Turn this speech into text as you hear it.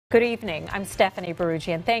Good evening. I'm Stephanie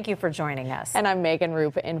Barucci, and thank you for joining us. And I'm Megan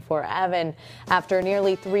Roop in for Evan. After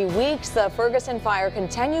nearly 3 weeks, the Ferguson fire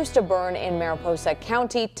continues to burn in Mariposa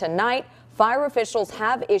County. Tonight, fire officials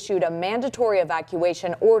have issued a mandatory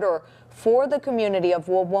evacuation order for the community of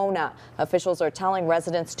Wawona. Officials are telling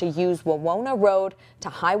residents to use Wawona Road to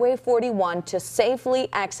Highway 41 to safely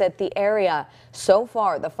exit the area. So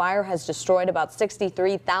far, the fire has destroyed about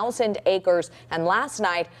 63,000 acres, and last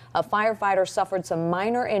night, a firefighter suffered some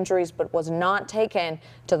minor injuries but was not taken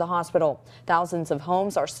to the hospital. Thousands of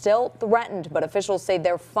homes are still threatened, but officials say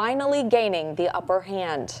they're finally gaining the upper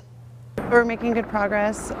hand. We're making good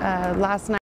progress. Last night